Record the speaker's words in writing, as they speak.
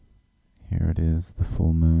is the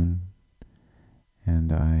full moon,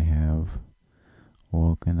 and I have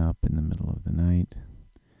woken up in the middle of the night,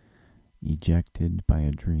 ejected by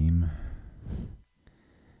a dream,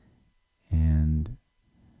 and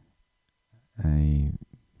I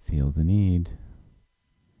feel the need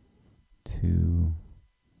to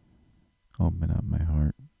open up my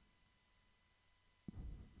heart.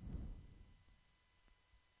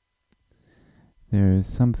 There is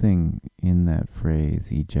something in that phrase,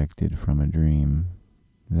 ejected from a dream,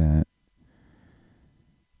 that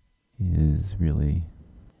is really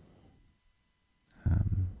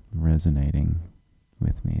resonating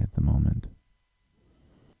with me at the moment.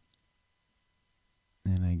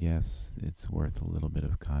 And I guess it's worth a little bit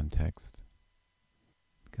of context,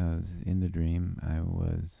 because in the dream I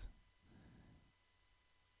was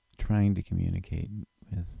trying to communicate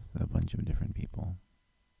with a bunch of different people,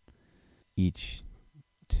 each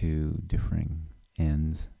to differing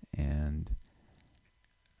ends, and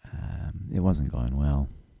it wasn't going well.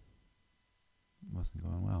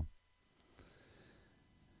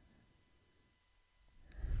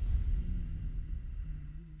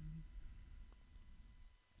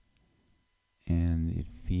 And it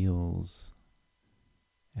feels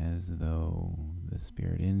as though the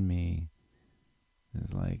spirit in me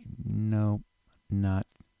is like, nope, not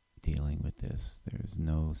dealing with this. There's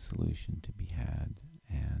no solution to be had,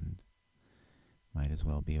 and might as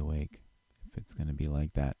well be awake if it's going to be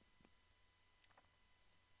like that.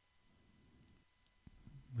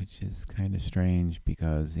 Which is kind of strange,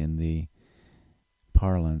 because in the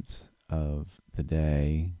parlance of the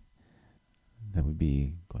day, that would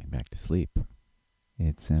be going back to sleep.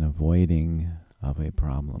 It's an avoiding of a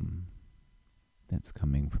problem that's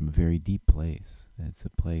coming from a very deep place. It's a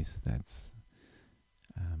place that's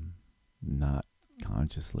not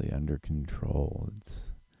consciously under control.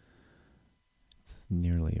 It's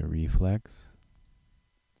nearly a reflex.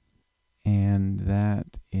 And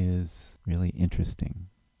that is really interesting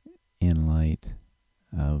in light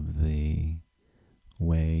of the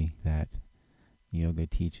way that yoga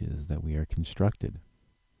teaches that we are constructed.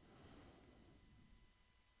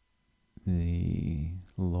 The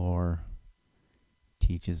lore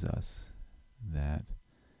teaches us that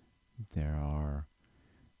there are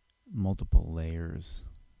multiple layers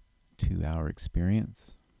to our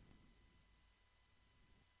experience,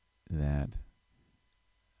 that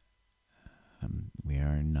we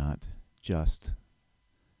are not just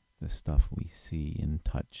the stuff we see and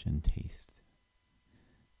touch and taste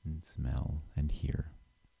and smell and hear.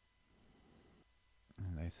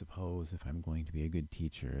 And I suppose if I'm going to be a good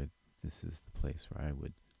teacher, this is the place where I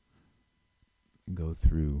would go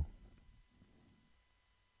through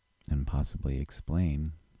and possibly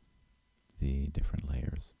explain the different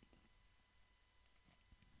layers.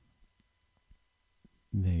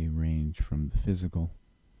 They range from the physical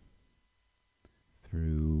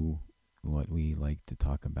through what we like to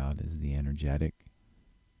talk about as the energetic.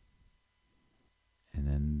 And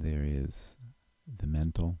then there is the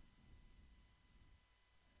mental.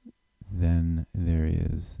 Then there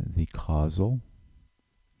is the causal.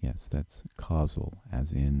 Yes, that's causal,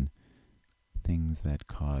 as in things that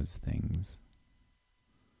cause things.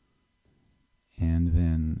 And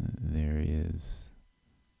then there is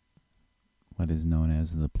what is known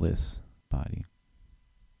as the bliss body.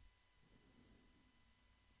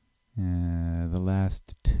 The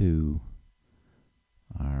last two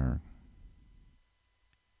are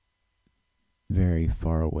very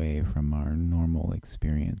far away from our normal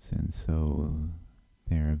experience, and so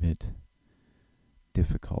they're a bit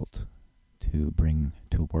difficult to bring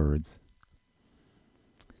to words.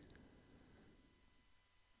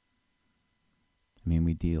 I mean,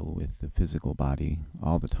 we deal with the physical body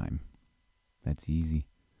all the time. That's easy.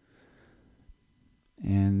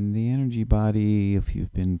 And the energy body, if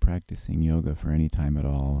you've been practicing yoga for any time at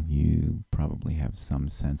all, you probably have some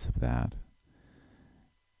sense of that.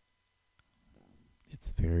 It's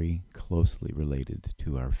very closely related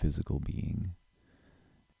to our physical being,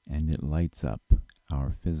 and it lights up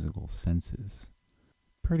our physical senses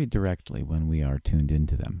pretty directly when we are tuned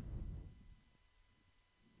into them.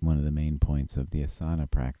 One of the main points of the asana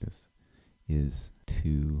practice is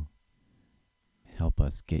to help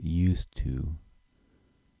us get used to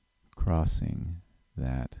crossing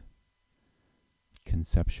that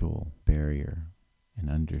conceptual barrier and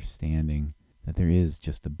understanding that there is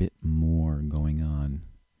just a bit more going on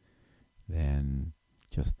than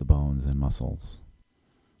just the bones and muscles,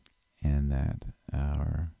 and that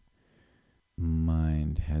our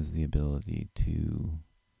mind has the ability to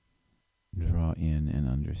draw in and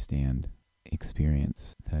understand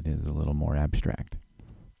experience that is a little more abstract.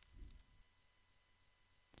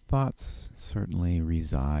 thoughts certainly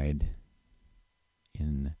reside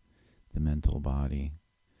in the mental body,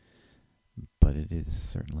 but it is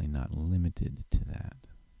certainly not limited to that.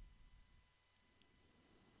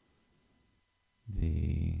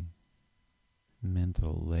 The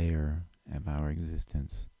mental layer of our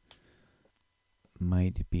existence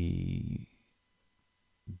might be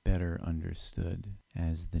better understood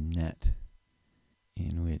as the net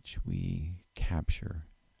in which we capture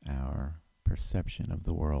our perception of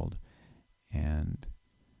the world, and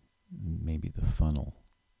maybe the funnel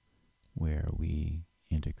where we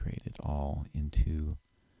integrate it all into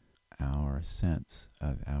our sense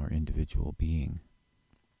of our individual being.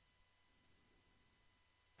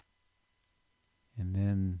 And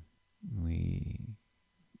then we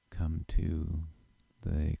come to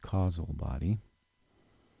the causal body.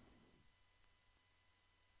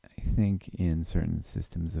 I think in certain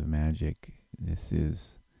systems of magic, this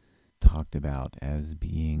is talked about as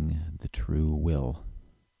being the true will,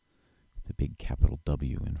 the big capital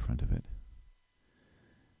W in front of it.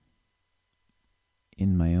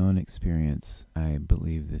 In my own experience, I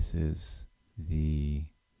believe this is the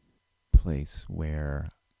place where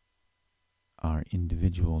our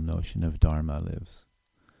individual notion of Dharma lives.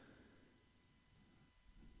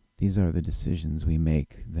 These are the decisions we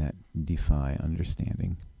make that defy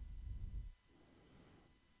understanding.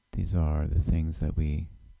 These are the things that we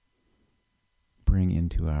bring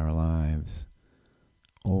into our lives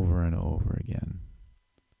over and over again.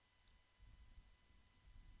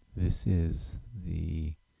 This is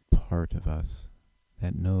the part of us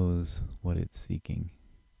that knows what it's seeking,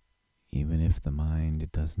 even if the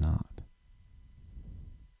mind does not.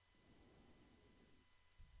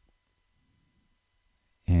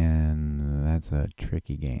 And that's a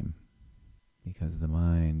tricky game, because the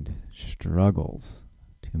mind struggles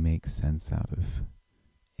to make sense out of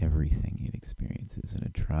everything it experiences, and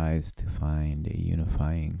it tries to find a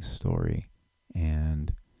unifying story.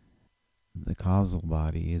 And the causal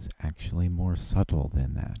body is actually more subtle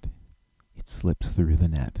than that. It slips through the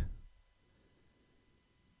net.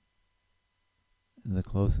 The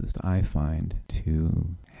closest I find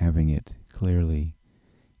to having it clearly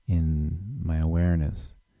in my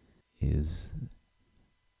awareness is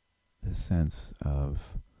the sense of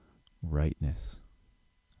rightness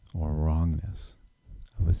or wrongness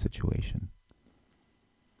of a situation.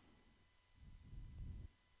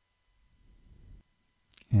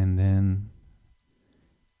 And then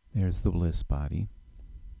there's the bliss body.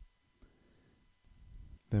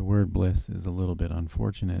 The word bliss is a little bit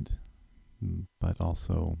unfortunate, but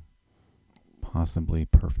also possibly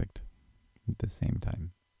perfect at the same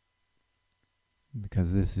time.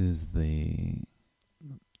 Because this is the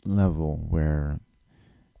level where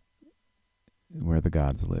the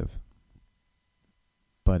gods live.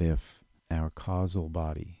 But if our causal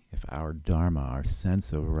body, if our dharma, our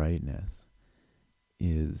sense of rightness,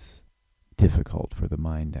 is difficult for the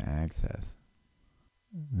mind to access,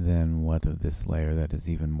 then what of this layer that is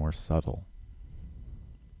even more subtle?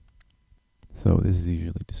 So this is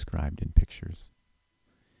usually described in pictures.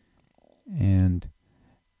 And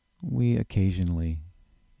we occasionally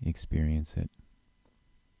experience it.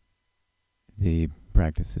 The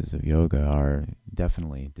practices of yoga are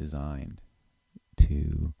definitely designed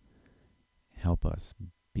to help us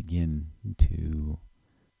begin to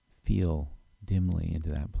feel dimly into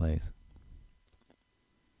that place.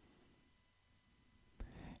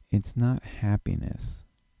 It's not happiness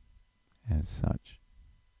as such,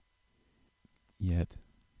 yet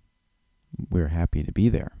we're happy to be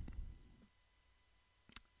there.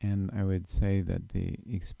 And I would say that the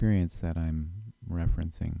experience that I'm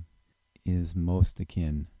referencing is most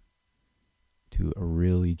akin to a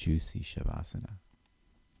really juicy Shavasana,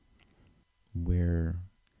 where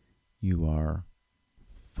you are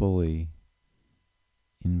fully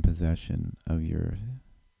in possession of your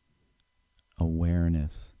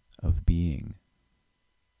awareness of being,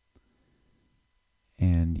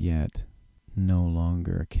 and yet no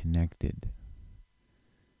longer connected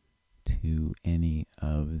to any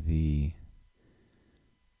of the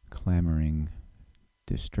clamoring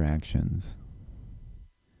distractions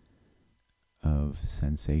of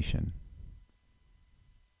sensation.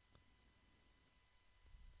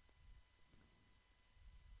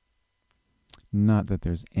 Not that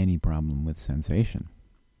there's any problem with sensation.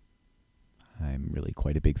 I'm really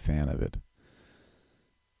quite a big fan of it.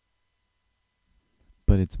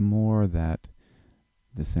 But it's more that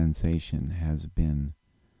the sensation has been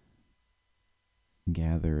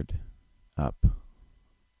gathered up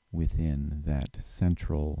within that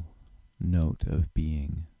central note of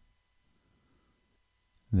being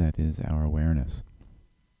that is our awareness.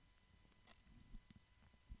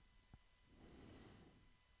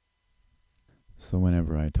 So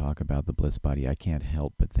whenever I talk about the bliss body, I can't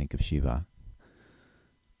help but think of Shiva.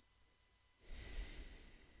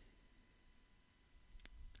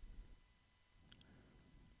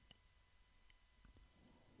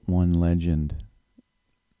 One legend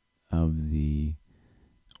of the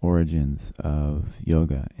origins of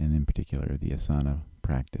yoga, and in particular the asana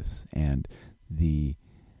practice, and the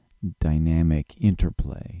dynamic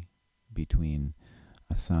interplay between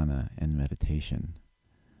asana and meditation,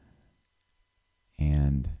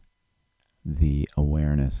 and the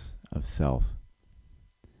awareness of self,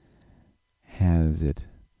 has it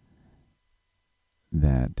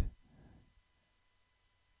that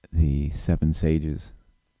the 7 sages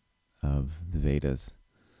of the Vedas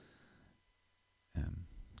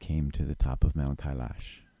came to the top of Mount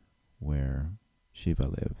Kailash, where Shiva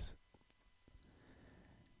lives,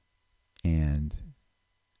 and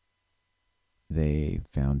they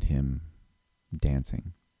found him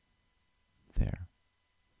dancing there.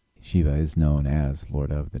 Shiva is known as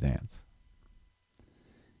Lord of the Dance,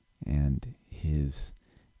 and his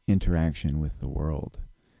interaction with the world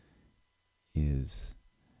is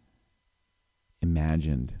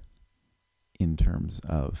imagined in terms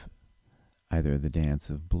of either the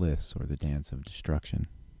dance of bliss or the dance of destruction.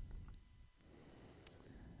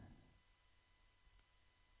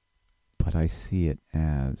 But I see it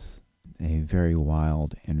as a very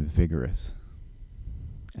wild and vigorous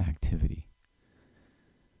activity,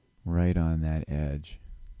 right on that edge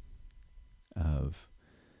of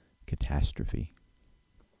catastrophe.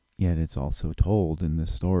 Yet it's also told in the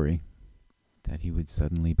story that he would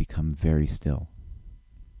suddenly become very still.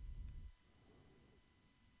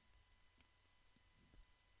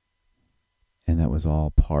 And that was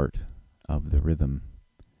all part of the rhythm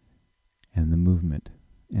and the movement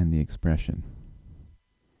and the expression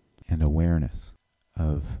and awareness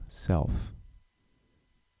of self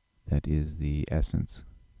that is the essence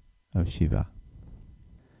of Shiva.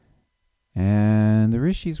 And the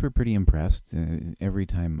rishis were pretty impressed. Every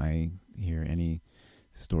time I hear any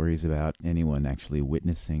stories about anyone actually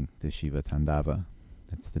witnessing the Shiva Tandava,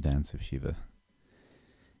 that's the dance of Shiva,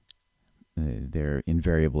 they're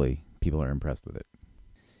invariably, people are impressed with it.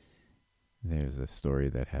 There's a story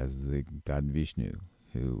that has the god Vishnu,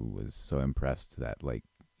 who was so impressed that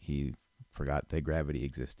he forgot that gravity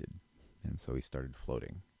existed, and so he started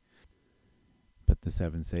floating. But the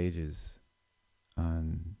 7 sages,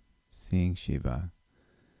 on seeing Shiva,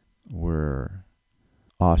 were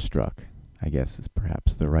awestruck, I guess is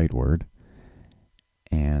perhaps the right word,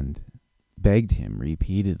 and begged him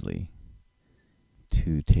repeatedly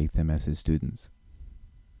to take them as his students.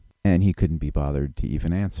 And he couldn't be bothered to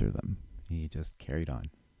even answer them. He just carried on.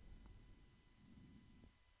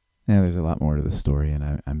 Now, there's a lot more to the story,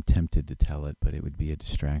 and I'm tempted to tell it, but it would be a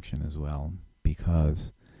distraction as well,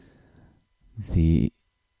 because the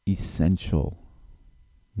essential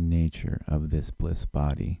nature of this bliss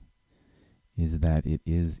body is that it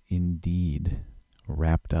is indeed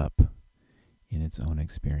wrapped up in its own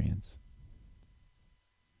experience.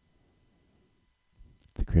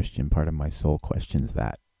 The Christian part of my soul questions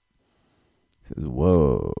that. It says,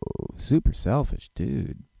 whoa, super selfish,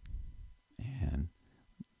 dude. And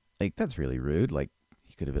that's really rude.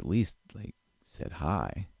 You could have at least said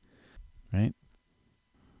hi, right?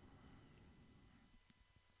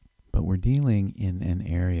 But we're dealing in an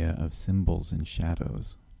area of symbols and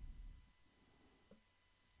shadows.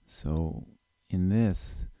 So in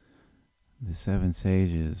this, the 7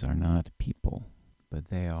 sages are not people, but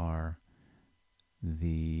they are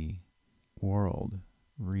the world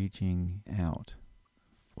reaching out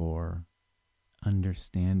for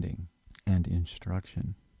understanding and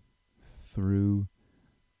instruction through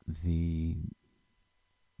the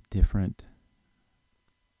different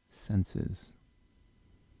senses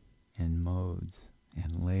and modes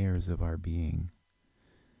and layers of our being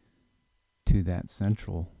to that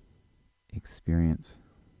central experience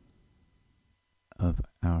of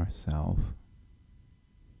ourself,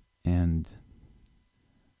 and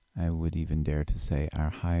I would even dare to say our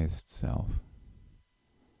highest self,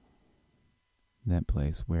 that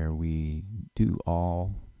place where we do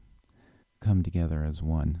all come together as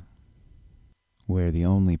one, where the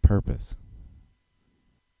only purpose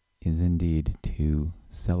is indeed to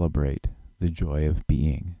celebrate the joy of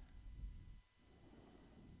being.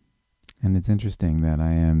 And it's interesting that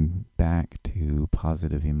I am back to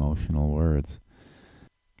positive emotional words,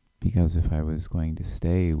 because if I was going to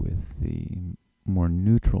stay with the more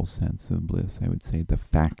neutral sense of bliss, I would say the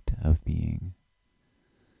fact of being.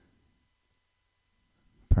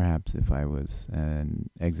 Perhaps if I was an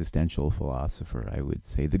existential philosopher, I would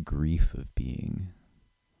say the grief of being.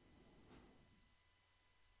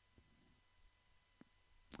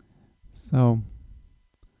 So,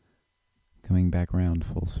 coming back round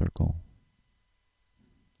full circle,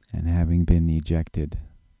 and having been ejected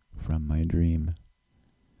from my dream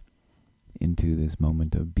into this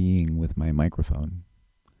moment of being with my microphone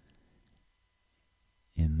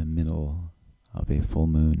in the middle of a full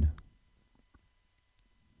moon,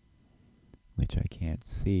 which I can't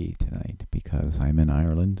see tonight because I'm in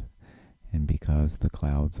Ireland and because the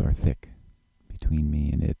clouds are thick between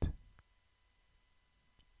me and it.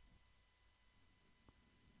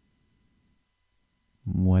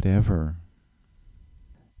 Whatever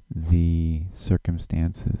the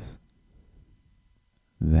circumstances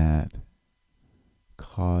that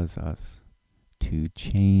cause us to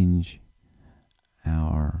change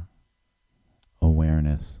our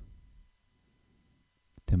awareness,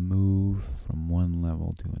 to move from one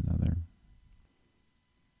level to another,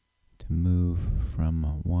 to move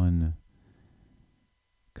from one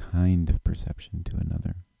kind of perception to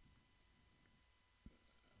another.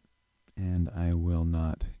 And I will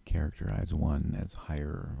not characterize one as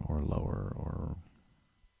higher or lower or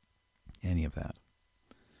any of that.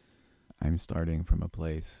 I'm starting from a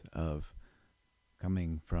place of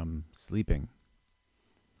coming from sleeping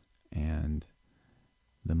and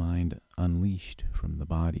the mind unleashed from the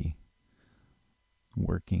body,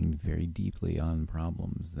 working very deeply on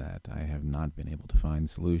problems that I have not been able to find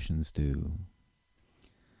solutions to,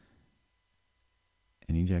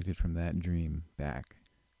 and ejected from that dream back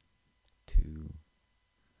to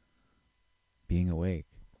being awake,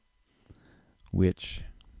 which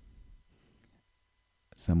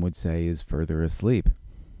some would say is further asleep.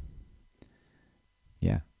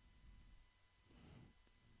 Yeah.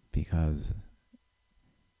 Because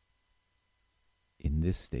in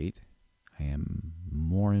this state, I am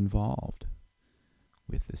more involved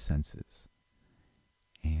with the senses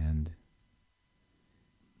and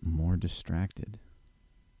more distracted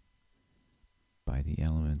by the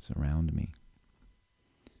elements around me.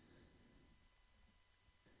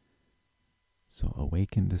 So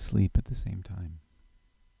awake and asleep at the same time.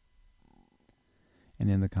 And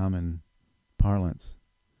in the common parlance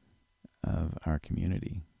of our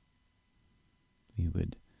community, we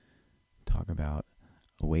would talk about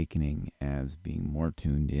awakening as being more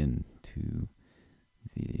tuned in to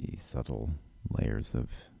the subtle layers of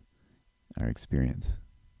our experience.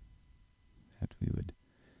 That we would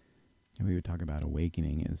talk about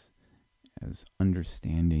awakening as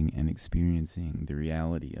understanding and experiencing the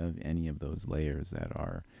reality of any of those layers that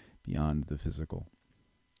are beyond the physical.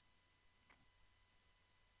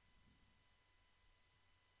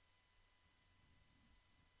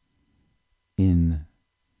 In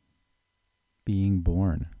being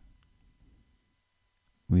born,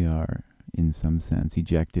 we are, in some sense,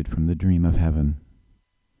 ejected from the dream of heaven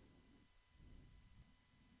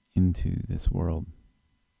into this world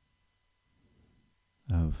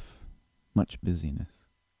of much busyness,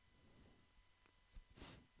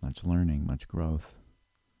 much learning, much growth,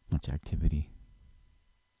 much activity.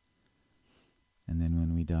 And then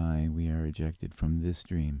when we die, we are ejected from this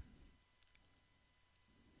dream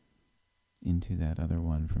into that other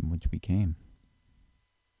one from which we came.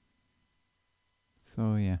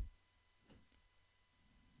 So yeah,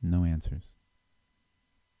 no answers.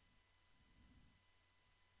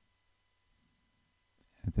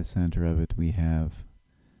 At the center of it, we have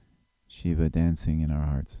Shiva dancing in our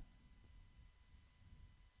hearts.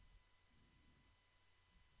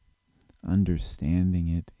 Understanding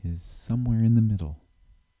it is somewhere in the middle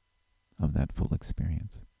of that full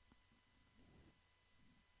experience.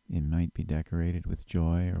 It might be decorated with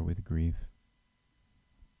joy or with grief,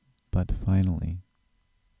 but finally,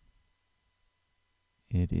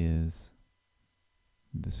 it is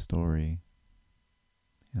the story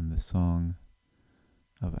and the song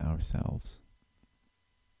of ourselves.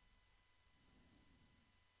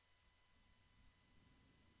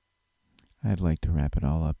 I'd like to wrap it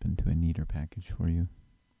all up into a neater package for you,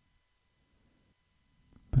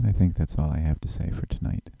 but I think that's all I have to say for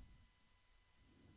tonight.